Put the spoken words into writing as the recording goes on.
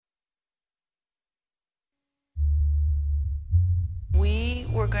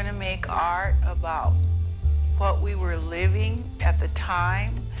were going to make art about what we were living at the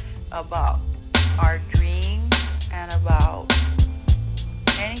time, about our dreams, and about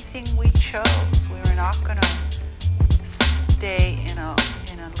anything we chose. We were not going to stay in a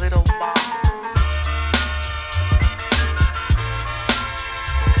little box.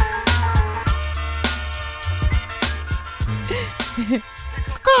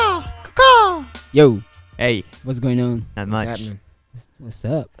 Yo, Hey, what's going on? not What's much. happening? What's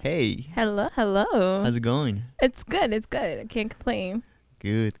up? Hey, Hello, hello. how's it going? It's good. It's good. I can't complain.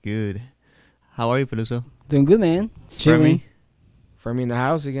 Good, good. How are you, Peluso? Doing good, man. Chilling Fermi in the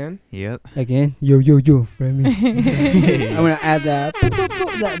house again. Yep. again. Yo, Frammy. I'm gonna add that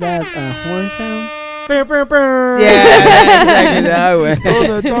horn sound. Yeah, Yeah, exactly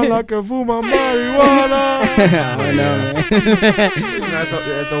that one. like a fuma marijuana. I know, man.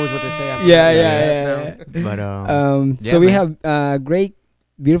 That's always what they say. After Yeah, that, yeah. so. But So we man. have a great,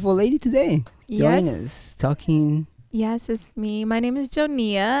 beautiful lady today joining Yes. us, talking. Yes, it's me. My name is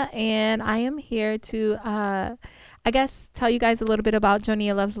Jonia, and I am here to, I guess, tell you guys a little bit about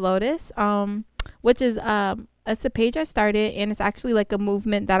Jonia Loves Lotus, which is it's a page I started, and it's actually like a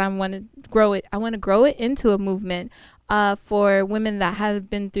movement that I want to grow it. I want to grow it into a movement for women that have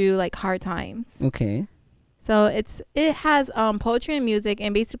been through like hard times. Okay. So it has poetry and music,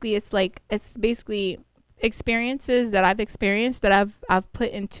 and basically it's basically experiences that I've experienced that I've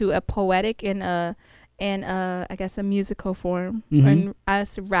put into a poetic and I guess a musical form, Mhm. and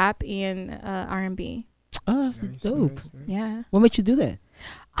as rap and R&B. Oh, that's Nice, dope. nice, nice. Yeah. What made you do that?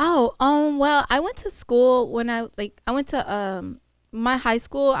 Oh, well, I went to school when I went to my high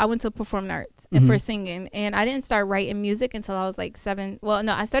school. I went to performing arts and for Mhm. singing, and I didn't start writing music until I was like 7. Well,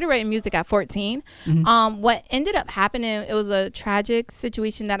 no, I started writing music at 14. Mhm. What ended up happening, it was a tragic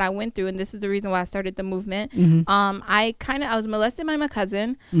situation that I went through, and this is the reason why I started the movement. Mhm. I was molested by my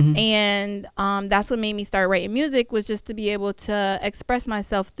cousin, Mhm. and that's what made me start writing music, was just to be able to express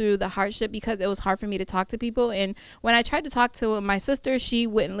myself through the hardship, because it was hard for me to talk to people. And when I tried to talk to my sister, she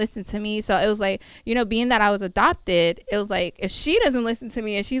wouldn't listen to me. So it was like, being that I was adopted, it was like, if she doesn't listen to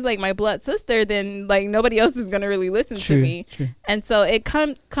me and she's like my blood sister, then like nobody else is gonna really listen to me. True. And so it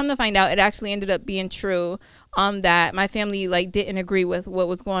come to find out, it actually ended up being true, that my family like didn't agree with what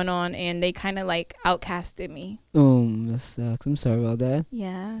was going on, and they kind of like outcasted me. That sucks. I'm sorry about that.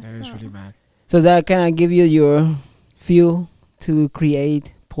 Yeah. That is really bad. So that kind of give you your fuel to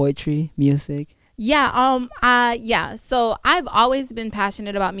create poetry, music. Yeah. So I've always been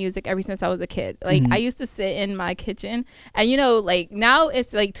passionate about music ever since I was a kid. Like, Mhm. I used to sit in my kitchen, and like now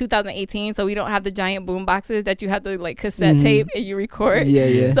it's like 2018, so we don't have the giant boom boxes that you have to like cassette Mhm. tape and you record.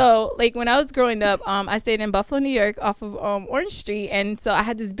 Yeah. So like when I was growing up, I stayed in Buffalo, New York, off of Orange Street, and so I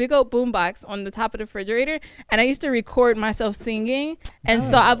had this big old boom box on the top of the refrigerator, and I used to record myself singing. And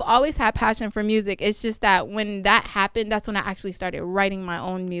so I've always had passion for music. It's just that when that happened, that's when I actually started writing my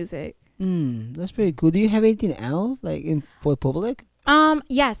own music. That's pretty cool. Do you have anything else like for public?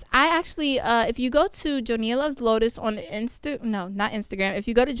 Yes, I actually, if you go to Jonia Loves Lotus on not Instagram. If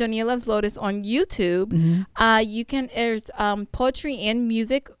you go to Jonia Loves Lotus on YouTube, there's poetry and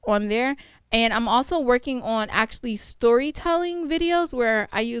music on there. And I'm also working on actually storytelling videos where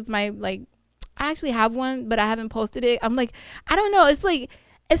I use I actually have one, but I haven't posted it. I'm like, I don't know.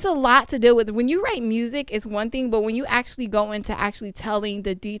 It's a lot to deal with. When you write music, it's one thing, but when you actually go into actually telling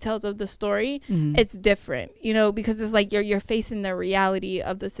the details of the story, it's different, because it's like you're facing the reality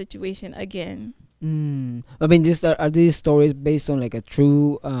of the situation again. I mean, are these stories based on like a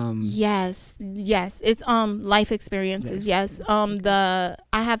true Yes, it's life experiences. Yes. I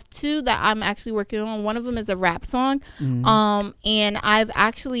have 2 that I'm actually working on. One of them is a rap song. And I've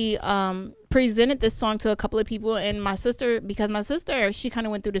actually presented this song to a couple of people, and my sister, because my sister, she kind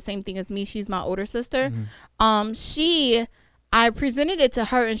of went through the same thing as me. She's my older sister. I presented it to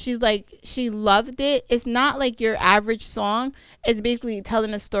her, and she's like, she loved it. It's not like your average song. It's basically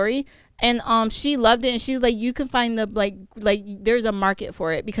telling a story. And she loved it, and she's like, you can find the like there's a market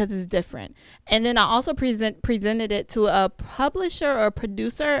for it because it's different. And then I also presented it to a publisher or a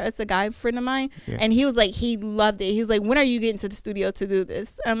producer. It's a guy friend of mine, and he was like, he loved it. He was like, when are you getting to the studio to do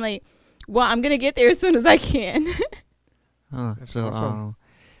this? I'm like, well, I'm gonna get there as soon as I can. That's so awesome.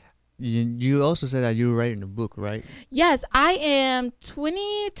 you also said that you were writing a book, right? Yes, I am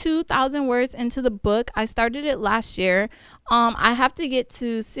 22,000 words into the book. I started it last year. I have to get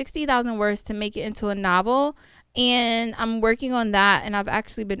to 60,000 words to make it into a novel, and I'm working on that. And I've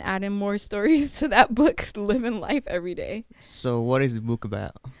actually been adding more stories to that book, living life every day. So what is the book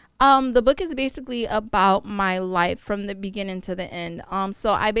about? The book is basically about my life from the beginning to the end.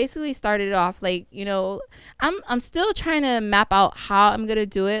 So I basically started off like, you know, I'm still trying to map out how I'm gonna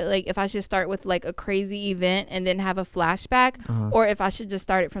do it. Like if I should start with like a crazy event and then have a flashback, or if I should just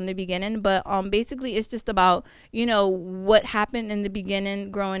start it from the beginning. But basically it's just about, you know, what happened in the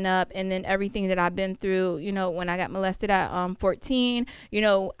beginning growing up, and then everything that I've been through. You know, when I got molested at 14, you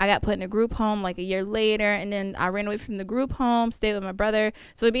know, I got put in a group home like a year later, and then I ran away from the group home, stayed with my brother.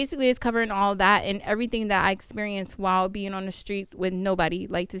 So basically it's covering all that and everything that I experienced while being on the streets with nobody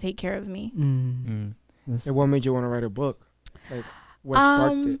like to take care of me. And what made you want to write a book? Like what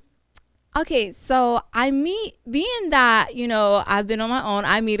sparked it? Okay, so being that, you know, I've been on my own,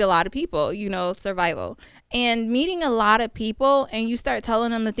 I meet a lot of people, you know, survival. And meeting a lot of people and you start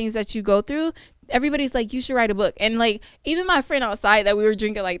telling them the things that you go through, everybody's like, you should write a book. And like, even my friend outside that we were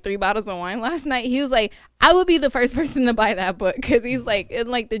drinking like 3 bottles of wine last night, he was like, I would be the first person to buy that book, because he's like, in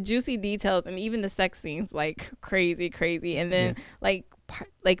like the juicy details and even the sex scenes, like crazy. And then like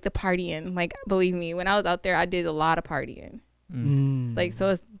the partying, like, believe me, when I was out there, I did a lot of partying. Like, so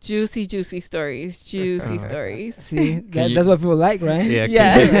it's juicy stories. See, that's what people like, right?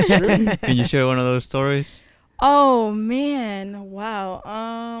 Yeah. Can you share one of those stories? Oh man, wow.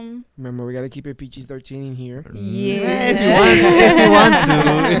 Remember, we gotta keep it PG-13 in here. Yeah.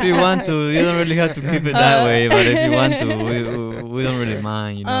 If you want to, you don't really have to keep it that way. But if you want to, we don't really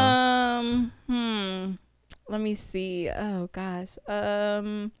mind, you know. Let me see. Oh gosh. I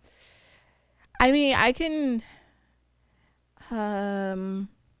mean, I can. Let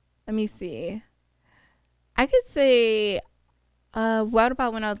me see. I could say. What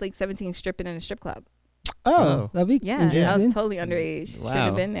about when I was like 17, stripping in a strip club? Oh, that'd be I was totally underage. Wow. Shouldn't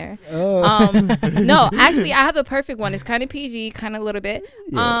have been there. Oh. No, actually, I have the perfect one. It's kind of PG, kind of a little bit.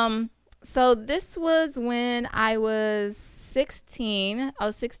 Yeah. So this was when I was 16. I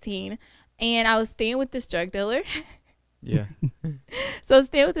was 16, and I was staying with this drug dealer. Yeah. So I was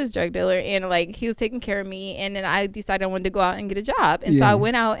staying with this drug dealer, and like he was taking care of me, and then I decided I wanted to go out and get a job, and so I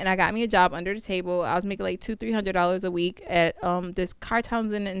went out and I got me a job under the table. I was making like $200-$300 a week at this Car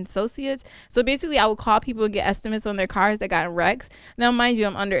Townsend and Associates. So basically I would call people and get estimates on their cars that got in wrecks. Now mind you,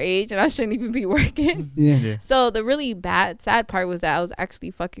 I'm underage and I shouldn't even be working. Yeah. So the really sad part was that I was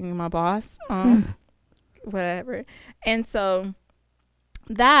actually fucking my boss. Whatever. And so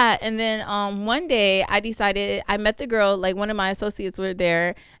that, and then one day I met the girl, like one of my associates were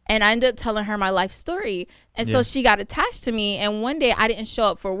there, and I ended up telling her my life story, and so she got attached to me. And one day I didn't show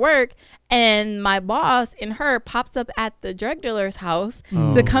up for work, and my boss and her pops up at the drug dealer's house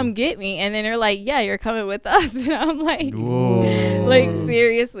to come get me, and then they're like, yeah, you're coming with us. And I'm like, whoa. Like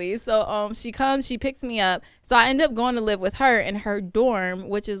seriously. So she comes, she picks me up, so I end up going to live with her in her dorm,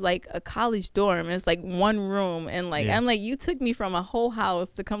 which is like a college dorm, and it's like one room, and like I'm like, you took me from a whole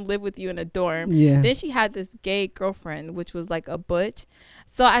house to come live with you in a dorm. Then she had this gay girlfriend, which was like a butch.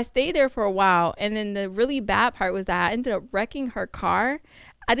 So I stayed there for a while, and then the really bad part was that I ended up wrecking her car.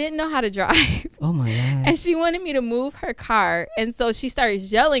 I didn't know how to drive. Oh my God. And she wanted me to move her car. And so she started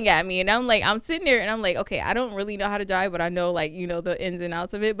yelling at me. And I'm like, I'm sitting there and I'm like, okay, I don't really know how to drive, but I know, like, you know, the ins and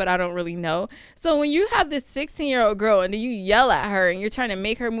outs of it, but I don't really know. So when you have this 16-year-old girl and then you yell at her and you're trying to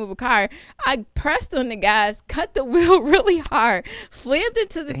make her move a car, I pressed on the gas, cut the wheel really hard, slammed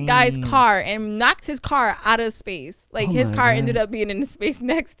into the guy's car and knocked his car out of space. Like his car ended up being in the space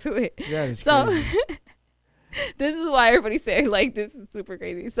next to it. Yeah, so this is why everybody say like this is super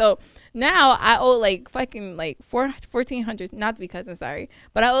crazy. So now I owe like fucking like $1,400, not to be cousin, sorry,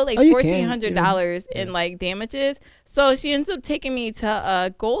 but I owe like $1,400 in like damages. So she ends up taking me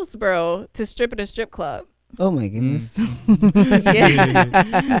to Goldsboro to strip at a strip club. Oh my goodness.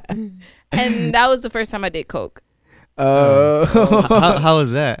 Yeah. And that was the first time I did coke. How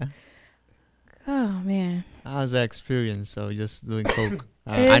was that? Oh man. How was that experience of just doing coke?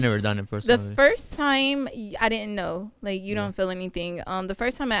 I never done it personally. The first time I didn't know, like you don't feel anything. The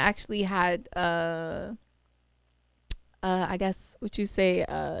first time I actually had I guess what you say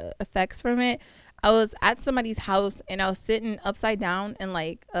effects from it, I was at somebody's house and I was sitting upside down in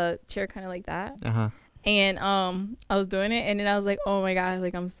like a chair kind of like that. And I was doing it and then I was like, oh my God,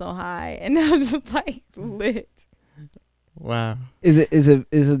 like I'm so high, and I was just like lit. Wow. Is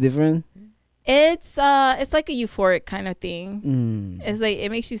it different? It's like a euphoric kind of thing. It's like it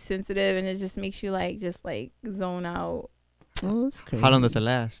makes you sensitive and it just makes you like just like zone out. Oh, that's crazy. How long does it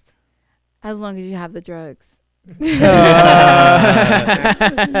last? As long as you have the drugs. As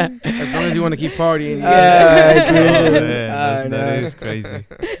long as you want to keep partying. That is crazy.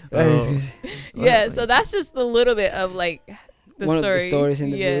 Yeah, so that's just a little bit of like one of the stories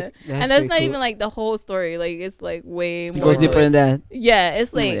in the book. And that's not even like the whole story. Like it's like way more. It goes deeper than that. Yeah,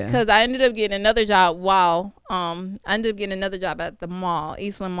 it's like because I ended up getting another job. I ended up getting another job at the mall,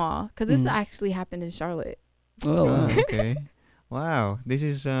 Eastland Mall, because this actually happened in Charlotte. Oh, wow. Okay. Wow, this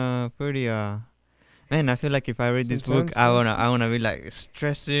is pretty man, I feel like if I read this book, I wanna be like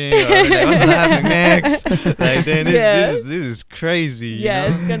stressing. Or like, what's gonna happen next? Like then this is crazy. Yeah, you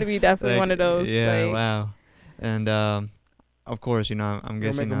know? It's gonna be definitely one of those. Yeah, like, wow. And of course, you know, I'm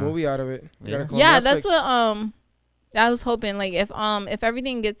guessing make a movie out of it. Yeah, that's what I was hoping. Like if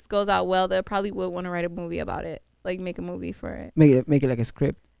everything goes out well, they probably would want to write a movie about it. Like make a movie for it. Make it like a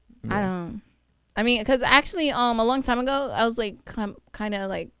script. Yeah. I mean, because actually, a long time ago, I was like kind of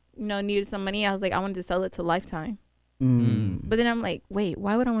like. Needed some money. I was like, I wanted to sell it to Lifetime. But then I'm like, wait,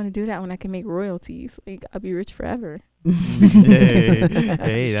 why would I want to do that when I can make royalties? Like, I'll be rich forever.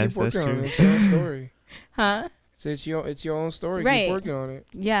 Hey, that's true. It's your own story. Huh? So it's your own story. Right. Keep working on it.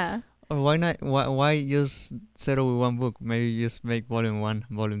 Yeah. Or why not? Why just settle with one book? Maybe just make volume 1,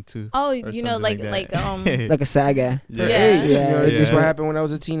 volume 2. Oh, like like a saga. Yeah. This is what happened when I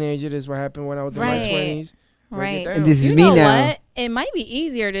was a teenager. This is what happened when I was in my 20s. Right. And this is me now. What? It might be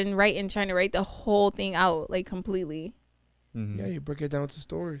easier than trying to write the whole thing out like completely. Mm-hmm. Yeah, you break it down to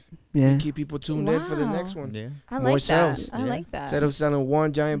stories. Yeah. You keep people tuned in for the next one. Yeah. I More like sales. that. I like that. Instead of selling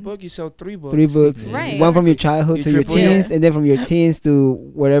one giant book, you sell 3 books. 3 books. Right. One from your childhood to your triple teens, and then from your teens to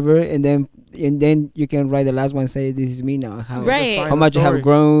whatever, and then you can write the last one. Say, "This is me now." How much you have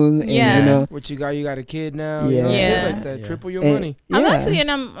grown, and you know what you got. You got a kid now. Yeah. Shit like that. Triple your money.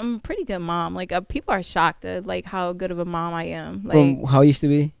 I'm a pretty good mom. Like people are shocked at like how good of a mom I am. Like from how I used to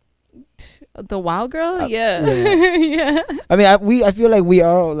be. The wild girl, yeah. I mean, I feel like we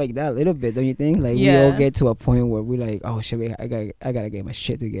are all like that a little bit, don't you think? Like we all get to a point where we're like, oh shit, I gotta get my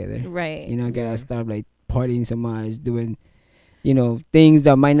shit together, right? You know, I gotta start like partying so much, doing, you know, things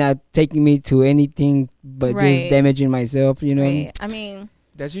that might not take me to anything, but just damaging myself. You know, right. I mean,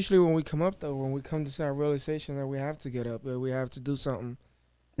 that's usually when we come up though. When we come to our realization that we have to get up, that we have to do something.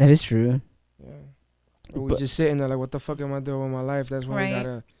 That is true. Yeah. Or we just sitting there like, what the fuck am I doing with my life? That's when we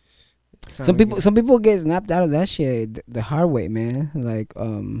gotta. Some people get snapped out of that shit the hard way, man. Like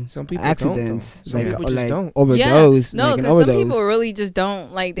some people accidents, don't, some people don't. Overdose. No, because some people really just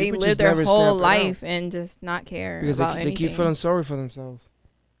don't. Like they live their whole life and just not care because about they keep feeling sorry for themselves.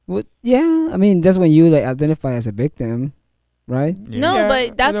 Well, yeah, I mean that's when you like identify as a victim, right? Yeah. No,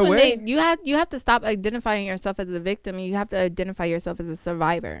 but that's when you have to stop identifying yourself as a victim. You have to identify yourself as a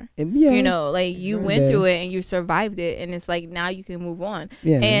survivor. Yeah. You know, like you went through it and you survived it, and it's like now you can move on.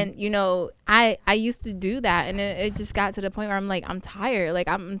 Yeah. And you know, I used to do that, and it just got to the point where I'm like, I'm tired. Like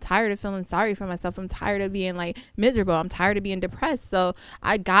I'm tired of feeling sorry for myself. I'm tired of being like miserable. I'm tired of being depressed. So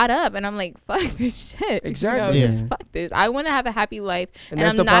I got up and I'm like, fuck this shit. Exactly. You know, just fuck this. I want to have a happy life. And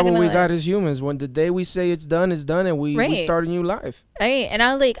that's the problem we got as humans. When the day we say it's done, and we start a new life. Hey, and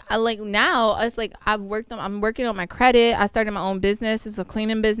I like now it's like I'm working on my credit. I started my own business. It's a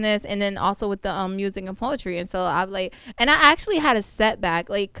cleaning business, and then also with the music and poetry. And so I actually had a setback,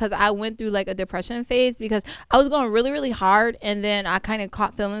 like, because I went through like a depression phase because I was going really, really hard, and then I kind of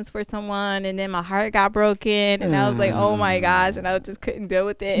caught feelings for someone, and then my heart got broken, and I was like, oh my gosh, and I just couldn't deal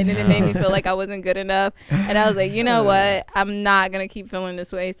with it, and then it made me feel like I wasn't good enough, and I was like, you know what, I'm not gonna keep feeling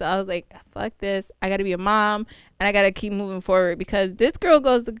this way. So I was like, fuck this, I gotta be a mom. And I gotta keep moving forward because this girl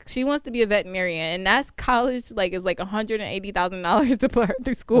she wants to be a veterinarian, and that's college is like $180,000 to put her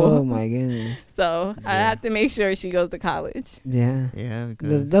through school. Oh my goodness! So I have to make sure she goes to college. Yeah.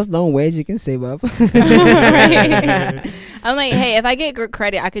 That's long ways you can save up. I'm like, hey, if I get good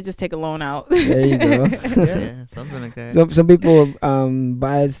credit, I could just take a loan out. There you go. Yeah, something like that. Some people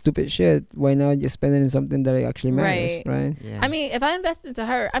buy stupid shit. Why not just spend it in something that actually matters, right? Yeah. I mean, if I invest into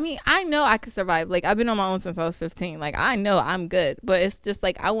her, I mean, I know I could survive. Like I've been on my own since I was 15. Like I know I'm good, but it's just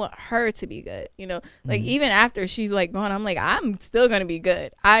like I want her to be good, you know. Like even after she's like gone, I'm like I'm still gonna be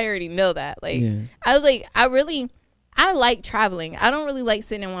good. I already know that. Like I like traveling. I don't really like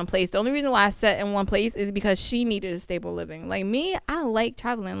sitting in one place. The only reason why I sat in one place is because she needed a stable living. Like me, I like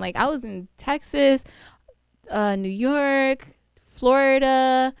traveling. Like I was in Texas, New York,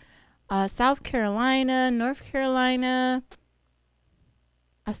 Florida, South Carolina, North Carolina.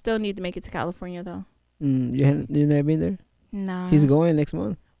 I still need to make it to California though. You never been there? No. He's going next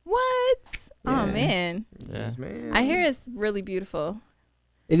month. What? Yeah. Oh man. Yes, man. I hear it's really beautiful.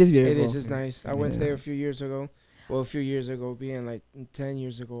 It is beautiful. It is. It's nice. I went there a few years ago. Well, a few years ago, being like 10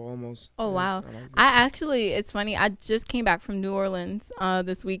 years ago almost. Oh, wow. I actually, it's funny. I just came back from New Orleans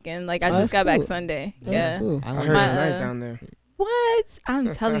this weekend. Like, I just got back Sunday. That's cool. I heard it's nice down there. what?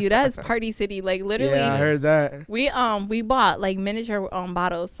 I'm telling you, that's Party City. Like literally, Yeah, I heard that. we bought like miniature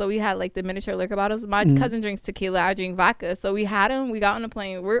bottles. So we had like the miniature liquor bottles. My cousin drinks tequila. I drink vodka. So we had them. We got on the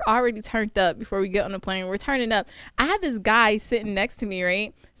plane. We're already turned up before we get on the plane. We're turning up. I had this guy sitting next to me,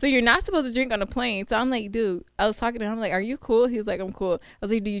 right? So you're not supposed to drink on a plane. So I'm like, dude, I was talking to him. I'm like, are you cool? He was like, I'm cool. I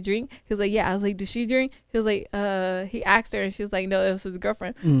was like, do you drink? He was like, yeah. I was like, does she drink? He was like, he asked her and she was like, no, it was his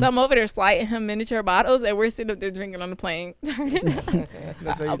girlfriend. So I'm over there sliding him miniature bottles and we're sitting up there drinking on the plane.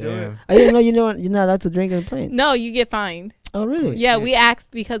 That's how you do it. I didn't know you're not allowed to drink on the plane. No, you get fined. Oh, really? Yeah, we asked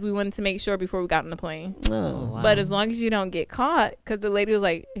because we wanted to make sure before we got on the plane. Oh, wow. But as long as you don't get caught, because the lady was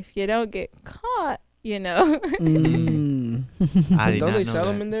like, if you don't get caught, you know. I did Don't not they know sell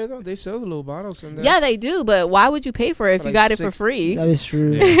that. them in there though? They sell the little bottles in there. Yeah, they do. But why would you pay for it if For you like got it for free? that is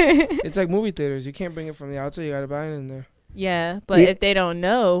true. It's like movie theaters. You can't bring it from the outside. You gotta buy it in there. Yeah, but Yeah. if they don't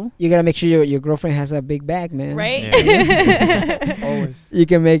know, You gotta make sure your girlfriend has a big bag, man. right? Always. You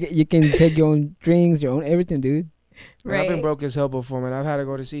can take your own drinks, your own everything, dude. Man, I've been Right. broke as hell before, man. I've had to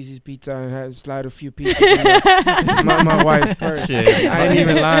go to Cece's Pizza and had to slide a few pizzas in my wife's purse. Shit. I ain't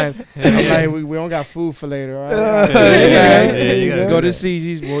even lying. I'm Yeah. like, we don't got food for later. All right? Yeah, you gotta Let's do go to that.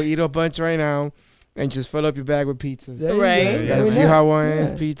 Cece's. We'll eat a bunch right now and just fill up your bag with pizzas. There you Right. go. Yeah, Got a man. few Hawaiian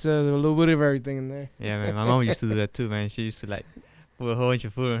Yeah. pizza, a little bit of everything in there. Yeah, man. My mom used to do that too, man. She used to like put a whole bunch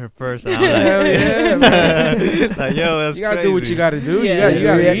of food in her purse. And I'm Hell yeah, like, like, yo, that's You gotta crazy. do what you gotta do. Yeah. You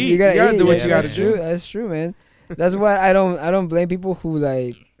gotta eat. You gotta do what yeah, you gotta that's do. true. That's true, man. That's why I don't blame people who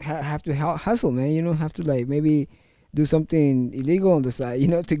like have to hustle, man. You know, have to like maybe do something illegal on the side, you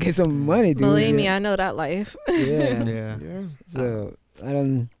know, to get some money, dude. Believe me, yeah. I know that life. Yeah. Yeah. Yeah. So I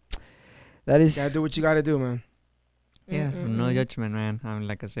don't. That is. You gotta do what you gotta do, man. Yeah, Mm-mm-mm. no judgment, man. I mean,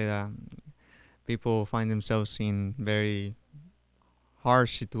 like I said, people find themselves in very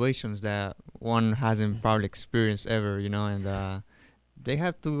harsh situations that one hasn't probably experienced ever, you know, and they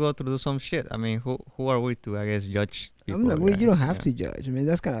have to go through some shit. I mean, who are we to, I guess, judge people? I'm not, well, you don't have Yeah. to judge. I mean,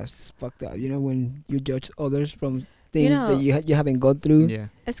 that's kind of fucked up, you know, when you judge others from things know- that you haven't gone through. Yeah.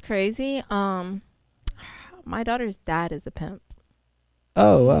 It's crazy. My daughter's dad is a pimp.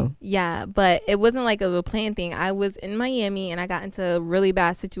 Oh wow. Yeah, but it wasn't like a planned thing. I was in Miami and I got into a really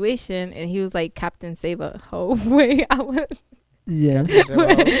bad situation, and he was like, "Captain, save a hoe." Wait, I was. Yeah.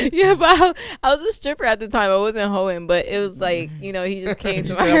 Yeah, but I was a stripper at the time. I wasn't hoeing, but it was like, you know, he just came to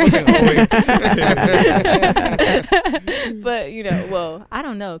You my said I wasn't But, you know, well, I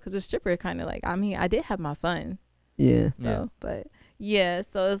don't know, because a stripper kind of like, I mean, I did have my fun. Yeah. So, Yeah. but yeah,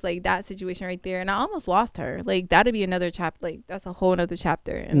 so it's like that situation right there. And I almost lost her. Like, that'd be another chapter. Like, that's a whole other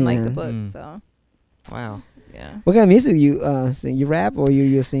chapter in like Yeah. the book. Mm. So, Wow. yeah. What kind of music you sing? You rap or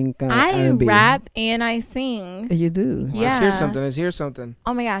you sing kind of I R&B? rap and I sing. You do. Yeah. Let's hear something. Let's hear something.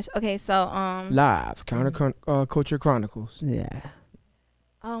 Oh my gosh. Okay, so Live. Culture Chronicles. Yeah.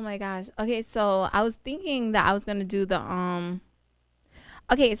 oh my gosh. Okay, so I was thinking that I was gonna do the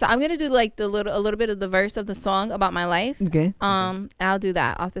Okay, so I'm gonna do like a little bit of the verse of the song about my life. Okay. And I'll do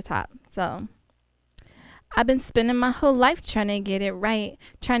that off the top. So I've been spending my whole life trying to get it right,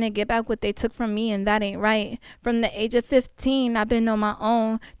 trying to get back what they took from me, and that ain't right. From the age of 15, I've been on my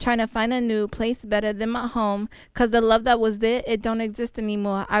own, trying to find a new place better than my home. Cause the love that was there, it don't exist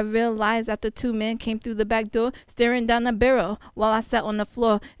anymore. I realized after two men came through the back door, staring down the barrel while I sat on the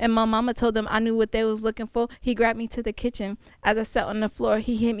floor. And my mama told them I knew what they was looking for. He grabbed me to the kitchen. As I sat on the floor,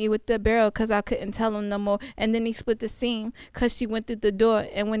 he hit me with the barrel cause I couldn't tell him no more. And then he split the seam cause she went through the door.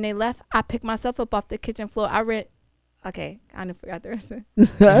 And when they left, I picked myself up off the kitchen floor. I read. Okay, I done forgot the rest of it.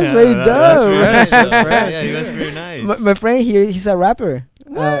 That's Yeah, very That's dope. fresh. That's That's fresh. Yeah, that's very nice. My friend here, he's a rapper.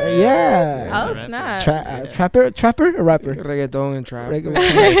 Yeah. Oh, Rapper. snap. Trapper or rapper? Reggaeton and trap. Regular-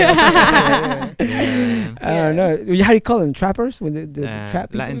 Yeah. I don't know. How do you call them? Trappers? When the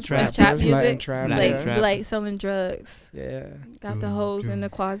trap Latin people? trap. It's trap Latin music. trap. It's Latin like, trap. you like selling drugs. Yeah. Got the hoes in the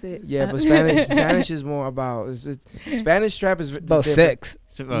closet. Yeah, but Spanish is more about Spanish trap is About different. sex.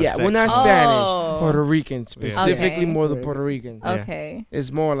 It's about Yeah, sex, well, not man. Spanish. Oh. Puerto Rican, specifically Okay. more the Puerto Rican. Yeah. Okay.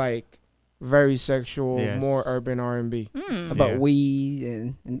 It's more like very sexual, Yeah. more urban R&B. Hmm. About Yeah. weed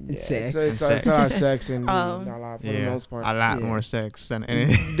and sex. So it's And a lot of sex and Oh. not a lot for the Yeah, most part. a lot Yeah. more sex than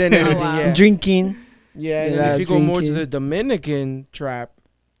anything. Than anything, wow. yeah. Drinking. Yeah, and Yeah, then if you go more to drinking. the Dominican trap,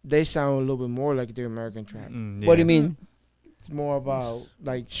 they sound a little bit more like the American trap. What do you yeah. mean? It's more about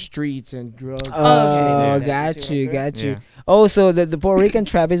like streets and drugs. Oh, and shit like that. got See what you, I'm saying? got you. Yeah. Oh, so the Puerto Rican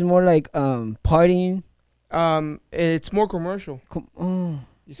trap is more like partying. It's more commercial. Oh,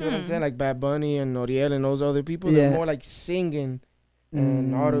 You see what I'm saying? Like Bad Bunny and Noriel and those other people. Yeah. They're more like singing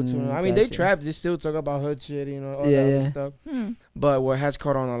and auto tune. I mean, they Gotcha. trap. They still talk about hood shit, you know, all Yeah, that yeah. other stuff. Hmm. But what has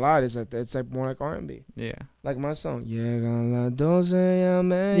caught on a lot is that it's like more like R&B. Yeah. Like my song. Yeah, gonna don't say yeah,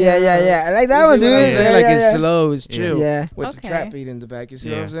 man. Yeah. I like that You one, see dude. what I'm Yeah. saying? Yeah, like yeah, it's yeah. slow, it's Yeah. chill. Yeah. With Okay. the trap beat in the back. You see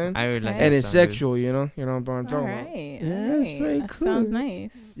what I'm saying? I really like Okay. And that it's song, dude. sexual, you know what I'm All talking about. right. Yeah, it's pretty That sounds cool.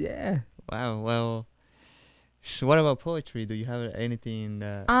 nice. Yeah. Wow. Well, so what about poetry? Do you have anything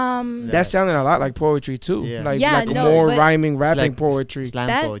that That sounded a lot like poetry too. Yeah. Like, Yeah, like no, more but- rhyming, it's rapping like poetry. slam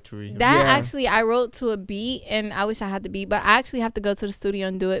That- poetry? That Yeah. actually, I wrote to a beat, and I wish I had the beat, but I actually have to go to the studio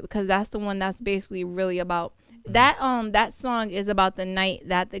and do it because that's the one that's basically really about that song is about the night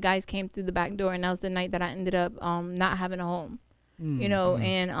that the guys came through the back door, and that was the night that I ended up not having a home, you know,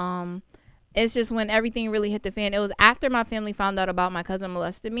 and it's just when everything really hit the fan. It was after my family found out about my cousin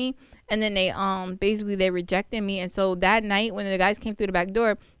molested me, and then they basically they rejected me, and so that night when the guys came through the back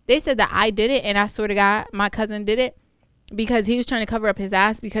door, they said that I did it, and I swear to God, my cousin did it because he was trying to cover up his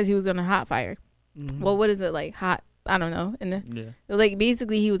ass because he was in a hot fire. Well, what is it like hot? I don't know. And the, Yeah. like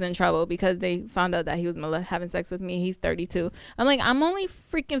basically he was in trouble because they found out that he was having sex with me. He's 32. I'm like, I'm only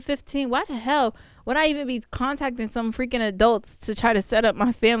freaking 15. Why the hell would I even be contacting some freaking adults to try to set up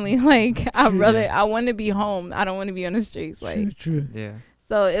my family? Like, I want to be home. I don't want to be on the streets. Like, True. Yeah.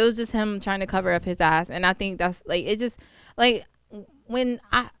 so it was just him trying to cover up his ass, and I think that's like it. Just like when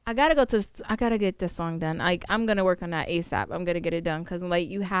I gotta I gotta get this song done. Like I'm gonna work on that ASAP. I'm gonna get it done because like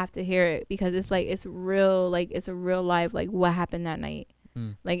you have to hear it because it's like it's real. Like it's a real life. Like what happened that night.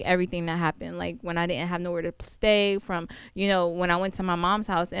 Like everything that happened, like when I didn't have nowhere to stay from, you know, when I went to my mom's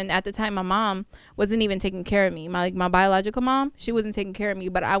house, and at the time my mom wasn't even taking care of me. My biological mom, she wasn't taking care of me,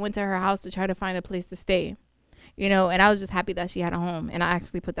 but I went to her house to try to find a place to stay, you know, and I was just happy that she had a home, and I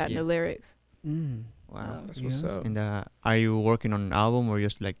actually put that in the lyrics. Wow. That's what's up. And are you working on an album or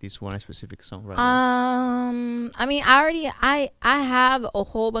just like this one specific song right now? I mean, I have a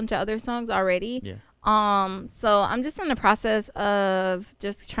whole bunch of other songs already. Yeah. So I'm just in the process of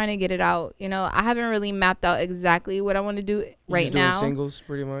just trying to get it out. You know, I haven't really mapped out exactly what I want to do You right just doing now. singles,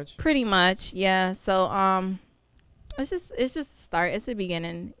 pretty much. Pretty much, yeah. So it's just a start. It's the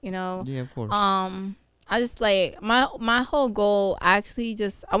beginning, you know. Yeah, of course. I just like my whole goal. Actually,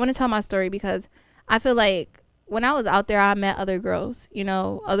 just I want to tell my story because I feel like when I was out there, I met other girls, you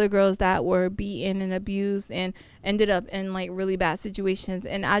know, other girls that were beaten and abused and ended up in like really bad situations.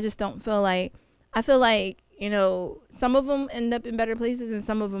 And I just don't feel like, I feel like, you know, some of them end up in better places and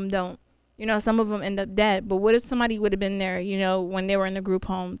some of them don't. You know, some of them end up dead. But what if somebody would have been there, you know, when they were in the group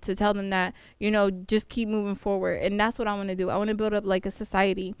home to tell them that, you know, just keep moving forward. And that's what I want to do. I want to build up like a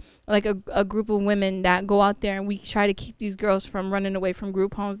society, like a group of women that go out there and we try to keep these girls from running away from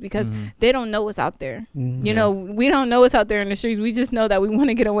group homes because they don't know what's out there. You know, we don't know what's out there in the streets. We just know that we want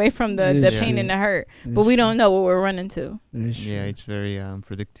to get away from the pain and the hurt. But we don't know what we're running to. Yeah, it's very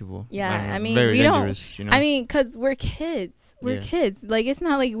unpredictable. Yeah, I mean, very we don't. dangerous, you know? I mean, because we're kids. We're Yeah. kids. Like, it's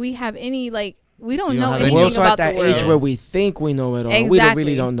not like we have any, like, we don't You know don't have anything We're any- also about at that the world. age where we think we know it all. We don't Exactly.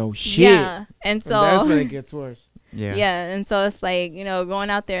 really don't know shit. Yeah. And And that's when so, it gets worse. yeah. yeah. And so it's like, you know,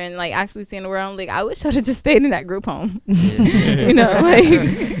 going out there and, like, actually seeing the world. I'm like, I wish I would have just stayed in that group home. You know,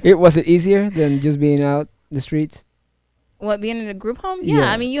 like, Was it easier than just being out the streets? what, being in a group home? Yeah.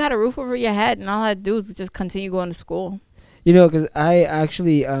 Yeah. I mean, you had a roof over your head, and all I had to do was just continue going to school. You know, because I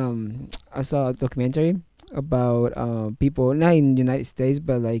actually I saw a documentary about people not in the United States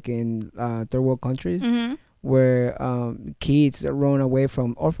but like in third world countries Mm-hmm. where kids run away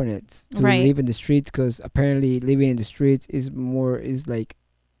from orphanages to Right. live in the streets because apparently living in the streets is like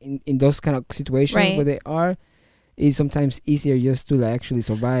in those kind of situations Right. where they are is sometimes easier just to like actually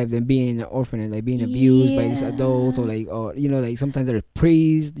survive than being in an orphanage, like being abused by these adults or like, or you know, like sometimes they're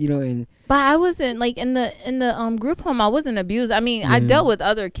priests, you know, and But I wasn't like in the group home. I wasn't abused. I mean, I dealt with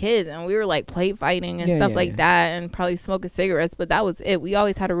other kids, and we were like plate fighting and Yeah, stuff yeah, like yeah. that, and probably smoking cigarettes. But that was it. We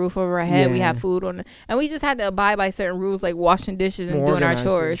always had a roof over our head. We Yeah. had food on, and we just had to abide by certain rules, like washing dishes and More doing our organized,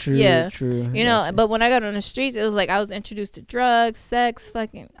 chores. true, Yeah, true. you know. Gotcha. But when I got on the streets, it was like I was introduced to drugs, sex,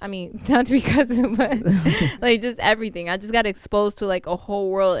 fucking. I mean, not to be cousin, but like just everything. I just got exposed to like a whole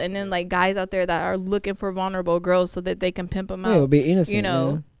world, and then like guys out there that are looking for vulnerable girls so that they can pimp them yeah, it'll out. be innocent, You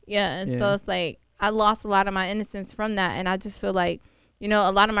know. Yeah, and so Yeah. it's like I lost a lot of my innocence from that, and I just feel like, you know,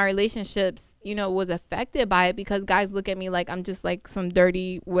 a lot of my relationships, you know, was affected by it because guys look at me like I'm just like some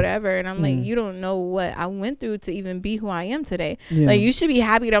dirty whatever, and I'm like, you don't know what I went through to even be who I am today. Yeah. Like, you should be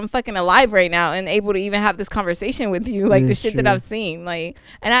happy that I'm fucking alive right now and able to even have this conversation with you, like the That's shit that true. I've seen. Like,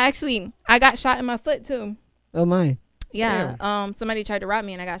 and I got shot in my foot too. Oh my. Yeah. Somebody tried to rob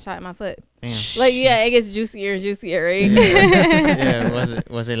me and I got shot in my foot. Damn. Like, yeah, it gets juicier and juicier, right? Yeah,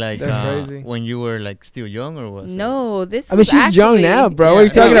 was it like That's crazy. when you were like still young or was No, this I mean, was she's young actually- now, bro. Yeah. What are you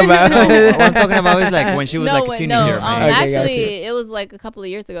talking No, about? no, what I'm talking about is like when she was no, like a wait, teenager, no, man. Okay, actually, gotcha. it was like a couple of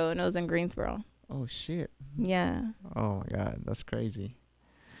years ago and it was in Greensboro. Oh shit. Yeah. Oh my god, that's crazy.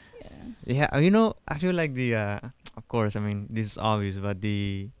 Yeah, you know, I feel like the of course, I mean, this is obvious, but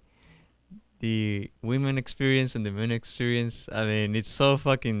the women experience and the men experience, I mean, it's so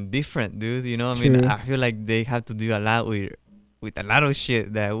fucking different, dude. You know, I mean, True. I feel like they have to do a lot with a lot of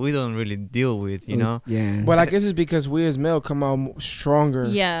shit that we don't really deal with, you know. Yeah. But I guess it's because we as male come out stronger.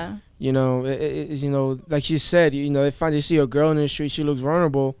 Yeah. You know, you know, like she said, you know, they see a girl in the street, she looks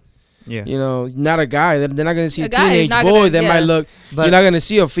vulnerable. Yeah. You know, not a guy. They're not gonna see a A guy is teenage not boy gonna- that yeah. might look. But You're not gonna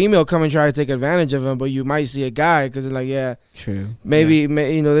see a female come and try to take advantage of him, but you might see a guy because it's like, yeah, True. maybe you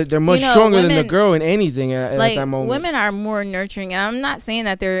know they're much You know, stronger than the women- girl in anything at Like, that moment. women are more nurturing. And I'm not saying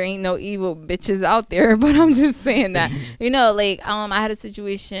that there ain't no evil bitches out there, but I'm just saying that, you know, like, I had a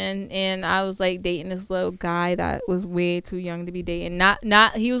situation and I was like dating this little guy that was way too young to be dating.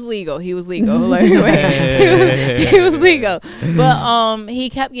 Not, he was legal. He was legal. Like, he was legal. But, he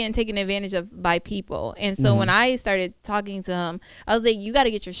kept getting taken advantage of by people. And so when I started talking to him, I was like, you got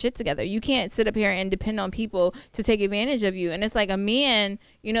to get your shit together. You can't sit up here and depend on people to take advantage of you. And it's like a man,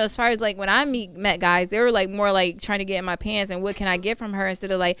 you know, as far as like when I met guys, they were like more like trying to get in my pants and what can I get from her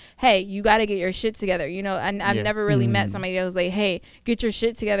instead of like, hey, you got to get your shit together. You know, and I've Yeah. never really met somebody that was like, hey, get your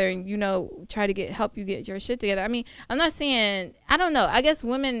shit together and, you know, try to help you get your shit together. I mean, I'm not saying, I don't know. I guess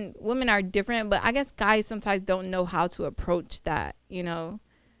women are different, but I guess guys sometimes don't know how to approach that, you know.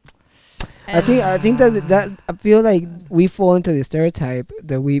 I think that I feel like we fall into the stereotype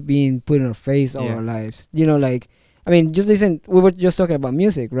that we being put in our face all Yeah. our lives. You know, like, I mean, just listen. We were just talking about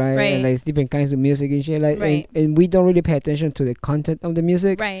music, right? Right. And like different kinds of music and shit. Like, Right. and we don't really pay attention to the content of the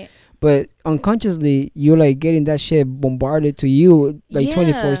music. right. But unconsciously, you're like getting that shit bombarded to you like Yeah.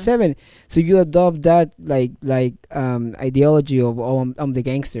 24/7. So you adopt that like ideology of I'm the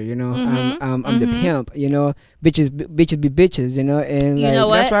gangster, you know. I'm the pimp, you know. Bitches be bitches, you know. And You like, know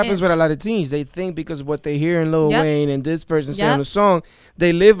what? That's what happens with a lot of teens. They think because what they hear in Lil Yep. Wayne and this person say Yep. on the song,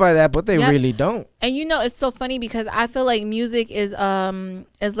 they live by that, but they Yep. really don't. And you know, it's so funny because I feel like music is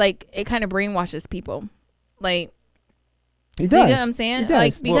like it kind of brainwashes people. Like, it do you does. get what I'm saying? It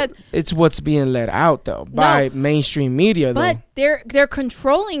Like, does. because It's what's being let out though by mainstream media but though. they're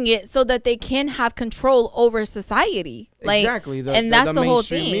controlling it so that they can have control over society. Like, Exactly. and that's the whole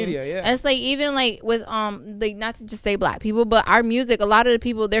mainstream thing. Media, yeah. And it's like even like with like not to just say black people, but our music, a lot of the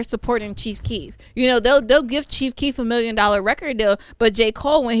people they're supporting Chief Keef. You know, they'll give Chief Keef $1 million record deal, but J.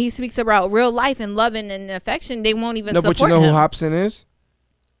 Cole, when he speaks about real life and loving and affection, they won't even No, support but you know him. who Hobson is?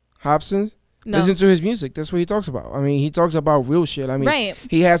 Hobson? No. Listen to his music. That's what he talks about. I mean, he talks about real shit. I mean, Right.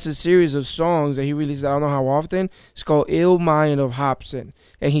 he has a series of songs that he releases. I don't know how often. It's called "Ill Mind of Hobson,"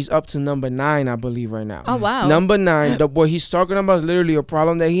 and he's up to number 9, I believe, right now. Oh wow. Number 9. What he's talking about is literally a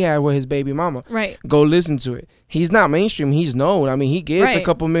problem that he had with his baby mama. Right. Go listen to it. He's not mainstream. He's known. I mean, he gets a Right.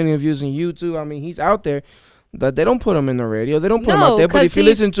 couple million views on YouTube. I mean, he's out there. But they don't put him in the radio. They don't put him No, out there. But 'cause if you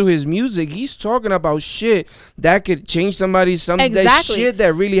he's- listen to his music, he's talking about shit that could change somebody's that Exactly. shit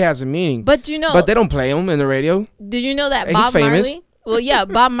that really has a meaning. But you know, But they don't play him in the radio. did you know that And he's Bob famous. Marley? Well, yeah,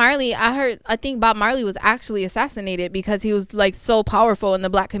 Bob Marley. I think Bob Marley was actually assassinated because he was like so powerful in the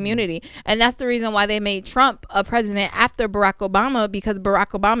black community, and that's the reason why they made Trump a president after Barack Obama, because Barack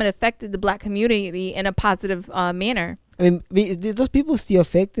Obama affected the black community in a positive manner. I mean, those people still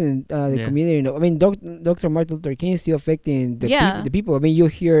affecting the Yeah. community. You know? I mean, Dr. Martin Luther King is still affecting the, Yeah. the people. I mean, you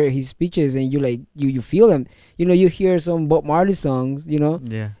hear his speeches and you like you feel them. You know, you hear some Bob Marley songs, you know,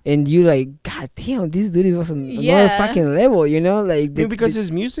 Yeah. and you like, God damn, this dude was on another Yeah. fucking level. You know, like I mean, because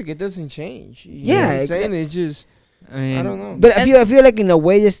his music, it doesn't change. You Yeah, know what I'm saying? It's just, I mean, I don't know. But I feel like in a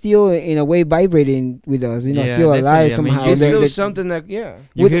way they're still in a way vibrating with us. You know, Yeah, still alive definitely. I mean, somehow. it's They're- still they're- something that, yeah.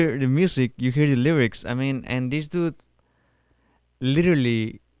 You With- hear the music, you hear the lyrics. I mean, and this dude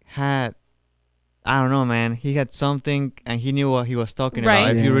literally had, I don't know, man. He had something, and he knew what he was talking Right.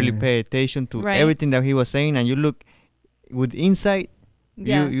 about. If you really Yeah. pay attention to Right. everything that he was saying, and you look with insight,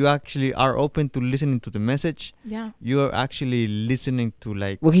 Yeah, you actually are open to listening to the message. yeah. You are actually listening to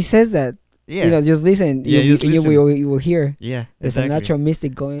like, well, he says that. yeah, You know, just listen. Yeah, you, just listen. you will hear. yeah, There's exactly. a natural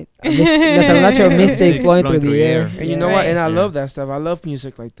mystic going. There's a natural mystic Mystic flowing through the air. And you Yeah. know what? And I Yeah. love that stuff. I love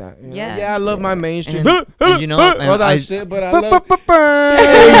music like that. You know? Yeah. Yeah, I love my mainstream. And you know, and all that I- shit, but I love all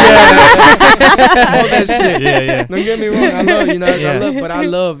that shit. yeah, yeah. Don't get me wrong. I love, you know, Yeah. but I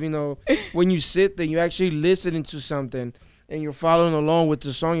love, you know, when you sit there, you actually listening to something and you're following along with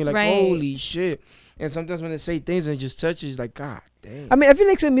the song. You're like, Right. holy shit. And sometimes when they say things and it just touches, like, God damn. I mean, I feel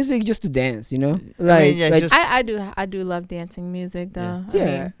like some music is just to dance, you know, like yeah, like just- I do love dancing music though. I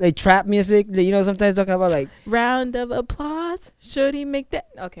yeah, mean, like trap music. You know, sometimes talking about like round of applause. Should he make that?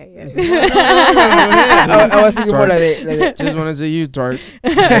 Okay, yeah. I was thinking more like that. Just wanted to use dark.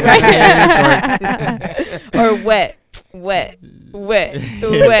 Or wet. Yeah,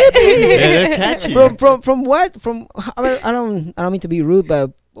 they're catchy. From what? I don't mean to be rude,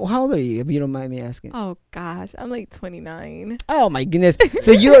 but how old are you? If you don't mind me asking. Oh gosh, I'm like 29. Oh my goodness!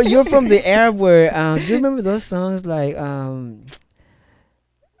 So you're from the era where do you remember those songs like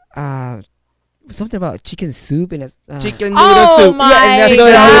something about chicken soup and Chicken noodle Oh soup. my Yeah, and that's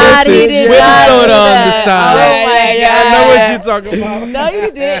God, soda he soup. did With not soda do on the that. side. Oh my Yeah, God. I know what you're talking about. No,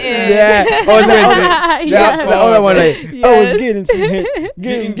 you didn't. Yeah. Oh, the Yes. other one like I was Yes. getting some hit,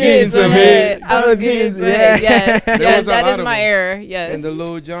 Getting some hit. I was getting some hit. yeah. Yes, There yes, was a that lot is of my them. error. Yes. And the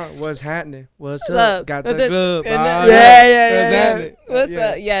little John, what's happening? What's Look, up? Got the club. and Ah, the- Yeah. What's Yeah.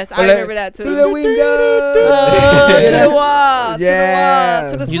 up? Yes, But I like, remember that too. Through the window. To the wall. Yeah.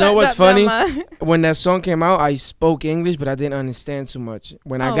 To the wall. To the You know sweat what's drop down funny? my- When that song came out, I spoke English, but I didn't understand too much.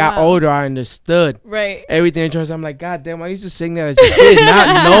 When I Oh, got wow. older, I understood Right. everything in terms. I'm like, God damn, I used to sing that as a kid, not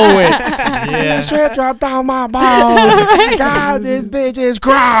knowing. Yeah. Sweat drop down my balls. God, this bitch is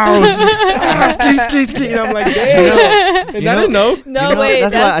gross. Ski. And I'm like, damn. And I didn't know. No, You know, wait.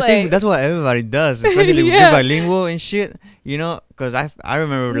 that's That's what I think. That's what everybody does, especially with Yeah. bilingual and shit. You know, because I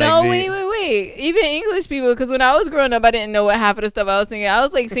remember like No, the, wait. Even English people, because when I was growing up, I didn't know what half of the stuff I was singing. I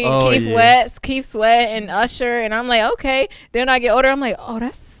was like singing Oh, Keith yeah. Keith Sweat, and Usher, and I'm like, okay. Then I get older, I'm like, oh,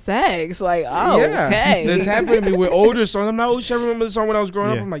 that's sex. Like, oh, Yeah, okay. this happened to me with older songs. I'm not always sure I remember the song when I was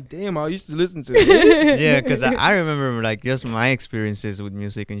growing Yeah. up. I'm like, damn, I used to listen to this. yeah, because I remember like just my experiences with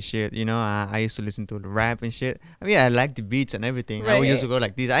music and shit. You know, I used to listen to the rap and shit. I mean, I like the beats and everything. I Right. used to go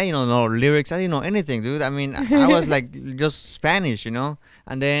like this. I didn't know lyrics. I didn't know anything, dude. I mean, I was like just Spanish, you know.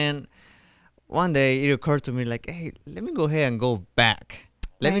 And then one day it occurred to me like, hey, let me go ahead and go back.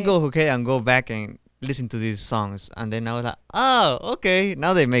 Let me Right. go ahead and go back and listen to these songs. And then I was like, oh, okay,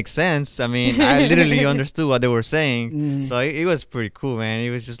 now they make sense. I mean, I literally understood what they were saying. Mm. So it was pretty cool, man. It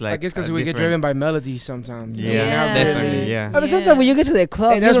was just like I guess because a we get different- driven by melodies sometimes. Yeah, Yeah. definitely, yeah. I mean, sometimes when you get to the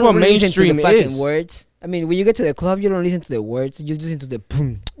club, Hey, that's you don't what really listen to the mainstream fucking is. words. I mean, when you get to the club, you don't listen to the words. You just listen to the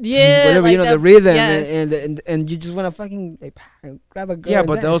boom, Yeah. whatever like you know, the that- rhythm, yes. and you just want to fucking like, grab a girl. Yeah, and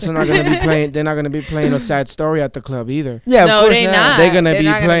but they're dance. also not gonna be playing. They're not gonna be playing a sad story at the club either. Yeah, No, of course they not. not. They're gonna they're be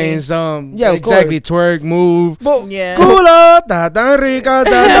not gonna playing be. some Yeah, of exactly twerk move. But Yeah. Culo, ta tan rica,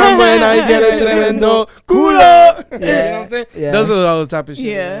 ta tan buena, y tiene tremendo culo. You know what I'm saying? Yeah. Those are all the type of shit.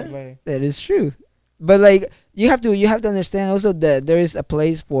 Yeah. Like, that is true. But like you have to understand also that there is a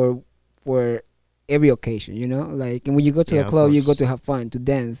place for every occasion, you know, like, and when you go to Yeah, the of club, you go course. to have fun, to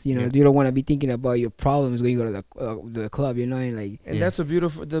dance, you know. Yeah. You don't want to be thinking about your problems when you go to the club, you know, and like and Yeah. that's the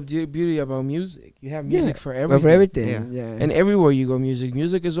beauty about music. You have Yeah. music for for everything. everything. Yeah. Yeah, And everywhere you go,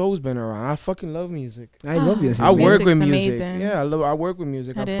 music has always been around. I fucking love music. I love Ah, music. I man. work with Music's music. amazing. Yeah, I work with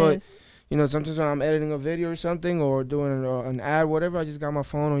music. That I put, is. you know, sometimes when I'm editing a video or something or doing an ad, whatever, I just got my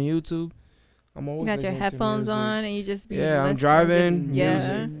phone on YouTube. I'm You always got your listening to headphones music. on, and you just be. Yeah, I'm listening, driving, just-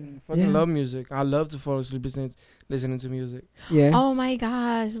 yeah. music. Fucking Yeah. love music. I love to fall asleep listening to music. Yeah. Oh my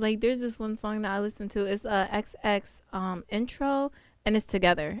gosh! Like, there's this one song that I listen to. It's XX intro, and it's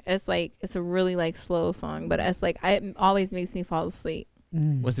together. It's like it's a really like slow song, but it's like it always makes me fall asleep.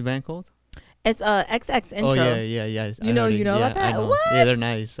 Mm. What's the band called? It's XX intro. Oh yeah. You know it. about I that? know. What? Yeah, they're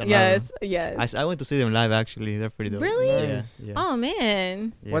nice. I love Yes, them. yes. I went to see them live actually. They're pretty dope. Really? Yeah. Nice. Yeah. Oh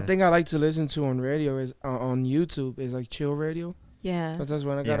man, yeah. One thing I like to listen to on radio is on YouTube is like chill radio. yeah. Sometimes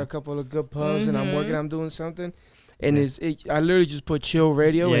when I got Yeah. a couple of good pubs and I'm working, Mhm. I'm doing something, and Yeah. I literally just put chill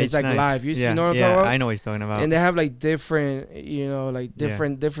radio. Yeah, and it's like nice. live. You yeah. know what I'm yeah, talking about? I know what you're talking about. And they have like different, you know, like Yeah.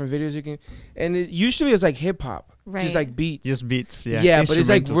 different videos you can, and usually it's like hip hop, Right. just like beats. Just beats. Yeah. Yeah, but it's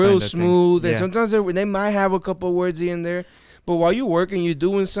like Instrumental real kinda thing. smooth, and Yeah. sometimes they might have a couple words in there, but while you're working, you're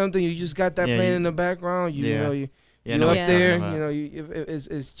doing something, you just got that Yeah, playing you- in the background. You Yeah. know, Yeah, I you know up what Yeah. you're there, talking you about. know,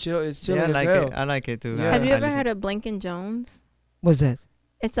 it's chill, it's chilling Yeah, I as like hell. it. I like it too. Yeah. Have you I ever listen- heard of Blinkin' Jones? What's that?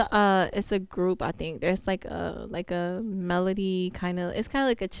 It's a group, I think. There's like a melody kind of. It's kind of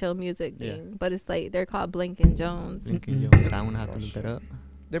like a chill music Yeah. thing, but it's like they're called Blinkin' Jones. Blinky Jones. I'm gonna have to look that up.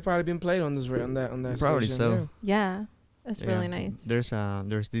 They've probably been played on this on that Probably station, so. Yeah, it's really Yeah. nice.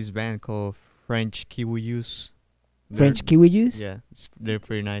 There's this band called French Kiwi Juice. French kiwi juice. Yeah, they're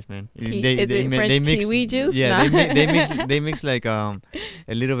pretty nice, man. Is it French kiwi juice? Yeah, Nah. they mix like a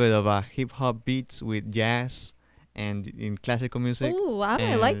little bit of hip hop beats with jazz and in classical music. Ooh, I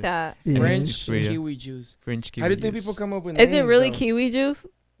might like and that. Yeah. French It's pretty- kiwi juice. French Kiwi How do you think Juice. people come up with Is it names, really though? kiwi juice?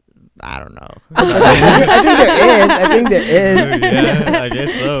 I don't know. I think there is. Yeah, I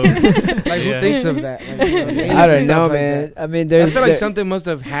guess so. Like Yeah. who thinks of that? Like, you know, names I and don't know, stuff like man. that. I mean, I there's. feel like there- something must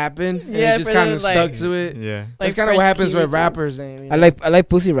have happened and Yeah, it just for kind them, of like- stuck to it. Yeah. That's kind of what French happens with Kiwi rappers' name. I like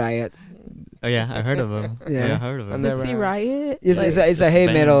Pussy Riot. Oh yeah, I heard of him. Yeah. Yeah, I heard of I him. never Pussy have. Riot. It's Like- it's a Just heavy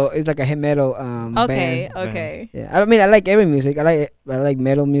band. metal. It's like a heavy metal Okay, band. okay. Yeah, I mean, I like every music. I like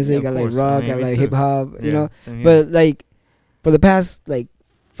metal music. Yeah, I of like course. rock. I mean, I me like too. hip hop. You Yeah, know, same here. but like for the past like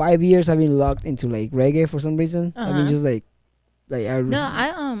 5 years, I've been locked into like reggae for some reason. I've been Uh-huh. just like I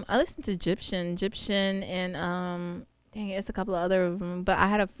No, I listened to Egyptian, and dang it, it's a couple of other of them. But I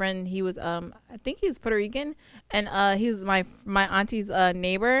had a friend. He was I think he was Puerto Rican, and he was my auntie's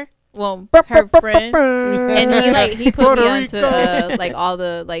neighbor. Well, her friend, and he put Puerto me onto Rico. like all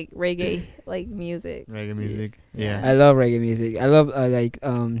the like reggae like music. Reggae music. Yeah. I love reggae music. I love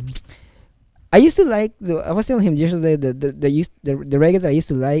I used to like I was telling him yesterday the reggae that I used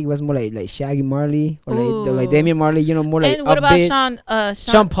to like was more like Shaggy Marley or like Ooh. Damian Marley, you know, more like And what about upbeat. Sean?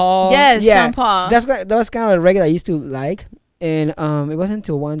 Sean Paul? Yes, yeah. Sean Paul. That was kind of a reggae I used to like, and it wasn't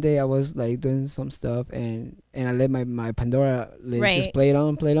until one day I was like doing some stuff and I let my Pandora list just Right. play it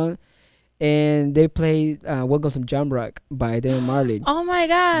on, and they played "Welcome to Jamrock" by Damian Marley. Oh my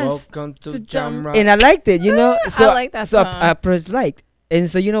gosh. Welcome to To Jam- Jamrock. And I liked it, you know. So I like that so song. I pressed like, and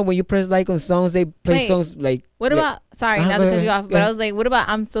so you know when you press like on songs, they play Wait. songs like. What about? Sorry, Uh-huh, not go to cut ahead, you off, go but I ahead. was like, what about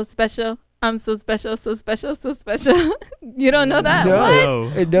I'm so special? I'm so special, so special, so special. You don't know that? No. What? No.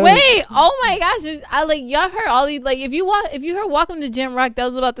 It doesn't- Wait! Oh my gosh! I like y'all heard all these. Like if you heard "Welcome to Jam Rock," that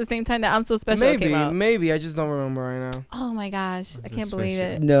was about the same time that "I'm So Special" came out. Maybe I just don't remember right now. Oh my gosh! I I'm So can't believe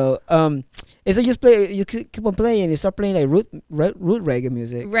Special. it. No, and so you just play, you keep on playing, and you start playing like root reggae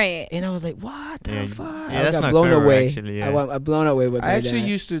music, Right. and I was like, what the Yeah, fuck? yeah, I that's got my blown favorite, away. actually, yeah. I'm blown away with. I actually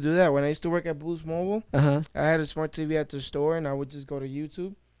used to do that when I used to work at Boost Mobile. Uh-huh. I had a smart TV at the store, and I would just go to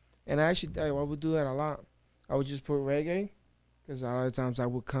YouTube, and I would do that a lot. I would just put reggae, because a lot of times I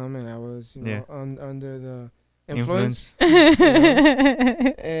would come and I was, you know, Yeah. under the influence,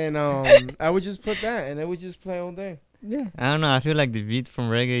 Influence. and I would just put that, and it would just play all day. Yeah, I don't know. I feel like the beat from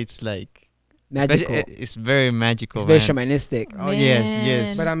reggae, it's like magical. It's very magical. It's very man. shamanistic. Oh, yes,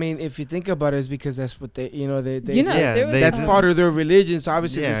 yes. But I mean, if you think about it, it's because that's what they, you know, they You know, Yeah, there was, they that's do. part of their religion. So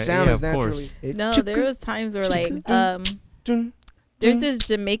obviously, Yeah, the sound yeah, is of naturally. course. No, there was times where like Dun, there's dun, this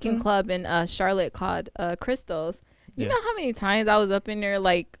Jamaican dun. club in Charlotte called Crystals. You Yeah. know how many times I was up in there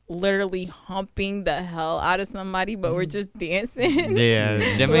like literally humping the hell out of somebody, but we're just dancing.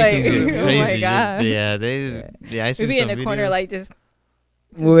 Yeah, Jamaicans Like, are oh my crazy. Just- gosh. yeah, I see We'd be in some the corner videos. like just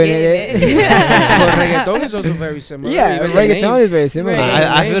Moving getting it. But reggaeton is also very similar. Yeah, Even the reggaeton name. is very similar. Right.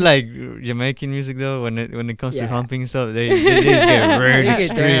 I name. feel like Jamaican music though, when it comes Yeah. to humping stuff, they just get very They get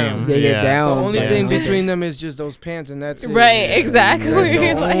extreme. down. They get Yeah. The down. only Yeah. thing Okay. between them is just those pants, and that's it. Right, Yeah. exactly. That's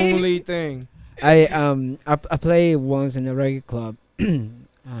the Like- only thing. I played once in a reggae club in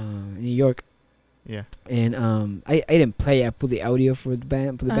New York, Yeah. and I didn't play. I put the audio for the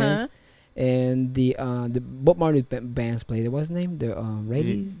bands, Uh-huh. and the Bob Marley bands played. What's the name? The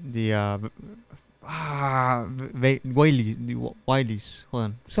Radies. Wileys. Hold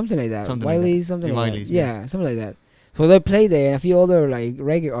on. Something like that. Something like that. Wiley's, something Yeah, like Wiley's, that. yeah. Yeah, something like that. So they play there, and a few other like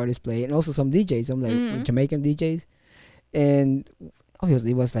reggae artists play, and also some DJs, some like Mhm. Jamaican DJs, and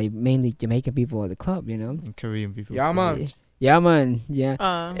obviously it was like mainly Jamaican people at the club, you know. And Korean people. Yeah, man. Yeah, man. Yeah.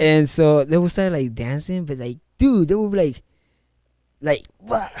 And so they would start like dancing, but like, dude, they would be like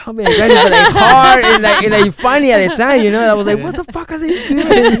what? How many guys but like hard and like funny at the time, you know? I was like, what the fuck are they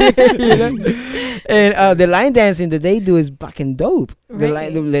doing? You know? And the line dancing that they do is fucking dope. The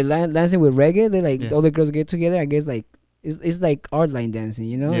Right. line dancing with reggae, they like Yeah. all the girls get together. I guess like it's like art line dancing,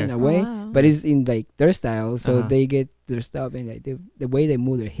 you know, Yeah. in a way. Wow. But it's in like their style, so Uh-huh. they get their stuff and like the way they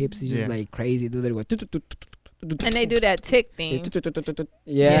move their hips is just Yeah. like crazy. Do they go? And they do that tick thing.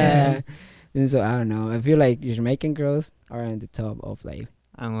 Yeah. And so I don't know. I feel like Jamaican girls are on the top of like.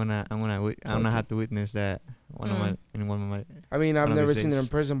 I'm gonna have to witness that in one of my. I mean, I've One of never these seen it in days.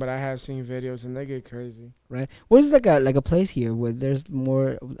 person, but I have seen videos, and they get crazy. Right. What is like a place here where there's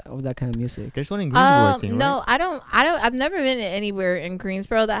more of that kind of music? There's one in Greensboro, I think, No, right? I don't. I've never been anywhere in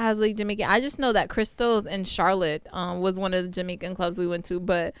Greensboro that has like Jamaican. I just know that Crystals in Charlotte was one of the Jamaican clubs we went to.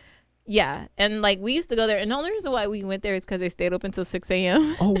 But yeah, and like we used to go there, and the only reason why we went there is because they stayed open till 6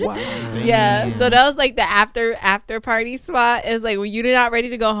 a.m. Oh wow. Yeah, so that was like the after party spot. Is like when you're not ready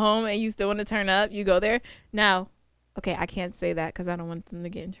to go home and you still want to turn up, you go there. Now, okay, I can't say that because I don't want them to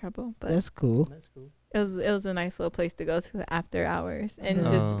get in trouble. But That's cool. it was a nice little place to go to after hours and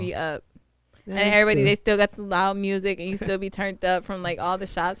Oh. just be up. and everybody they still got the loud music, and you still be turned up from like all the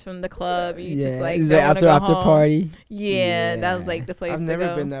shots from the club. You just like it's don't like after home. Party. Yeah, that was like the place. I've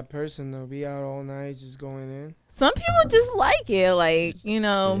never been that person though. Be out all night just going in. Some people just like it, like you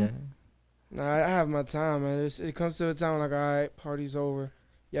know. Yeah. Nah, I have my time, man. It comes to a time like, all right, party's over.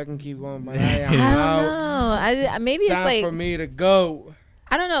 Y'all can keep going, but I am out. I don't know. Maybe time it's like for me to go.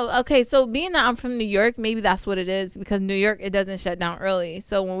 I don't know. Okay, so being that I'm from New York, maybe that's what it is because New York it doesn't shut down early.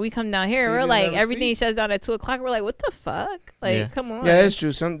 So when we come down here, we're like everything shuts down at 2:00. We're like, what the fuck? Like, come on. Yeah, that's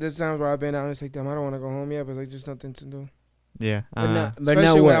true. There's times where I've been out and it's like, damn, I don't want to go home yet, but like, there's nothing to do. Yeah.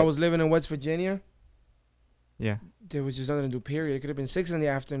 Especially when I was living in West Virginia. Yeah. There was just nothing to do. Period. It could have been 6 in the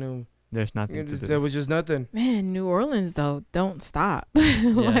afternoon. There's nothing to do. There was just nothing. Man, New Orleans though, don't stop.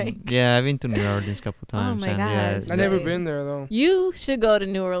 Yeah, I've been to New Orleans a couple times. Oh my god, I've never been there though. You should go to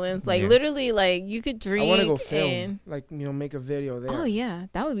New Orleans. Like literally, like you could drink. I want to go film, like make a video there. Oh yeah,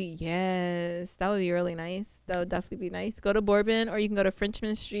 that would be really nice. That would definitely be nice. Go to Bourbon, or you can go to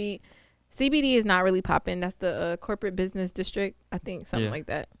Frenchman Street. CBD is not really popping. That's the corporate business district. I think something like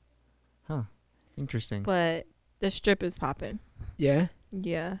that. Huh, interesting. But the Strip is popping. Yeah.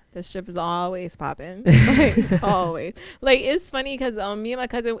 Yeah, the Strip is always popping. Like, always. Like, it's funny because me and my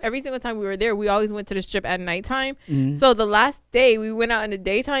cousin, every single time we were there, we always went to the Strip at nighttime. Mm-hmm. So the last day we went out in the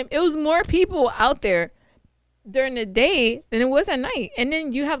daytime, it was more people out there during the day than it was at night. And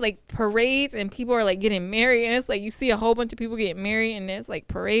then you have like parades and people are like getting married. And it's like you see a whole bunch of people getting married and there's like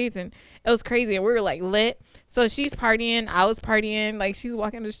parades. And it was crazy. And we were like lit. So she's partying, I was partying, like she's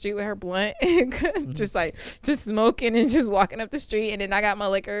walking the street with her blunt, just smoking and just walking up the street. And then I got my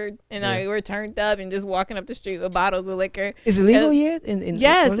liquor and we were turned up and just walking up the street with bottles of liquor. Is it legal yet?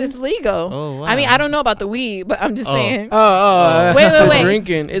 Yes, it's legal. Oh, wow. I mean, I don't know about the weed, but I'm just saying. Wait.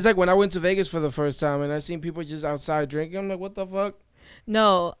 Drinking. It's like when I went to Vegas for the first time and I seen people just outside drinking. I'm like, what the fuck?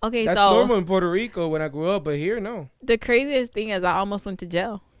 No. Okay, That's normal in Puerto Rico when I grew up, but here, no. The craziest thing is I almost went to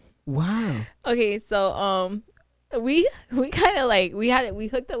jail. Wow. Okay, so we kind of like we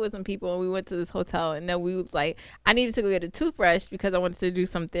hooked up with some people and we went to this hotel and then we was like I needed to go get a toothbrush because I wanted to do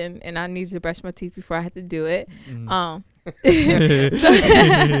something and I needed to brush my teeth before I had to do it. It's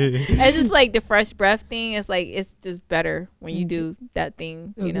just like the fresh breath thing. It's like it's just better when you do that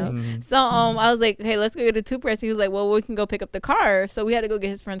thing, you know. So I was like, hey, let's go get a toothbrush. He was like, well, we can go pick up the car. So we had to go get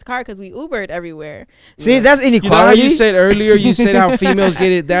his friend's car because we Ubered everywhere. See, that's inequality. You know how you said earlier, you said how females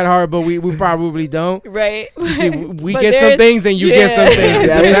get it that hard, but we probably don't. Right. You see, we get some things and you get some things.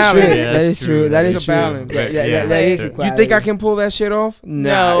 That is true. That is a balance. That is equality. You think I can pull that shit off?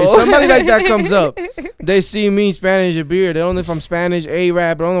 No. If somebody like that comes up, they see me Spanish a beer. They don't know if I'm Spanish,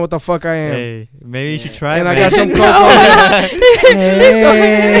 Arab, I don't know what the fuck I am. Hey, maybe you should try. And I got some coke.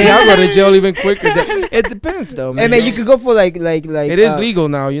 Hey, I'll go to jail even quicker. It depends though, man. Hey man, you could go for like. It is legal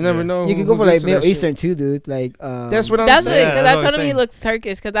now. You never know. You could go for like Middle Eastern too, dude. Like. That's what I'm saying. Because I told him he looks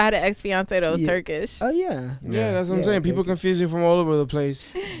Turkish because I had an ex-fiance that was Turkish. Oh yeah. Yeah, that's what I'm saying. People confuse me from all over the place.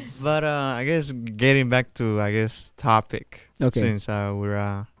 But I guess getting back to topic. Okay. Since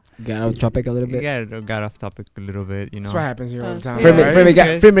we're got off topic a little bit. Got off topic a little bit, you know. That's what happens here all the time. Freeman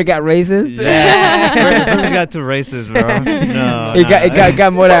got racist. Yeah. Freeman's got too racist, bro. No. It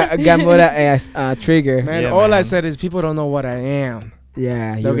got more that trigger. Man, all I said is people don't know what I am.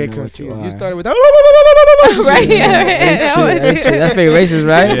 Yeah, they'll get confused. You started with right. That's very racist,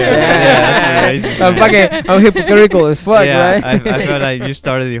 right? Yeah. That's racist. I'm hypocritical as fuck, right? I feel like you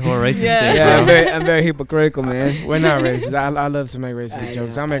started the whole racist thing. Yeah, I'm very hypocritical, man. We're not racist. I love to make racist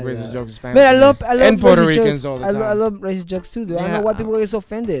jokes. I make racist jokes in Spanish. Man, I love and Puerto Ricans all the time. I love racist jokes too, dude. I don't know why people get so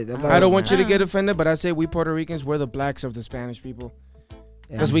offended. I don't want you to get offended, but I say we Puerto Ricans, we're the blacks of the Spanish people.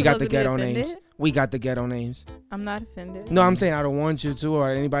 Because we got the ghetto names. We got the ghetto names. I'm not offended. No, I'm saying I don't want you to,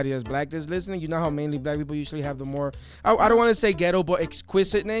 or anybody that's black that's listening. You know how mainly black people usually have the more, I don't want to say ghetto, but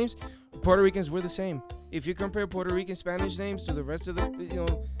exquisite names. Puerto Ricans, we're the same. If you compare Puerto Rican Spanish names to the rest of the,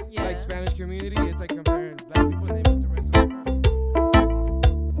 like Spanish community, it's like comparing black people names.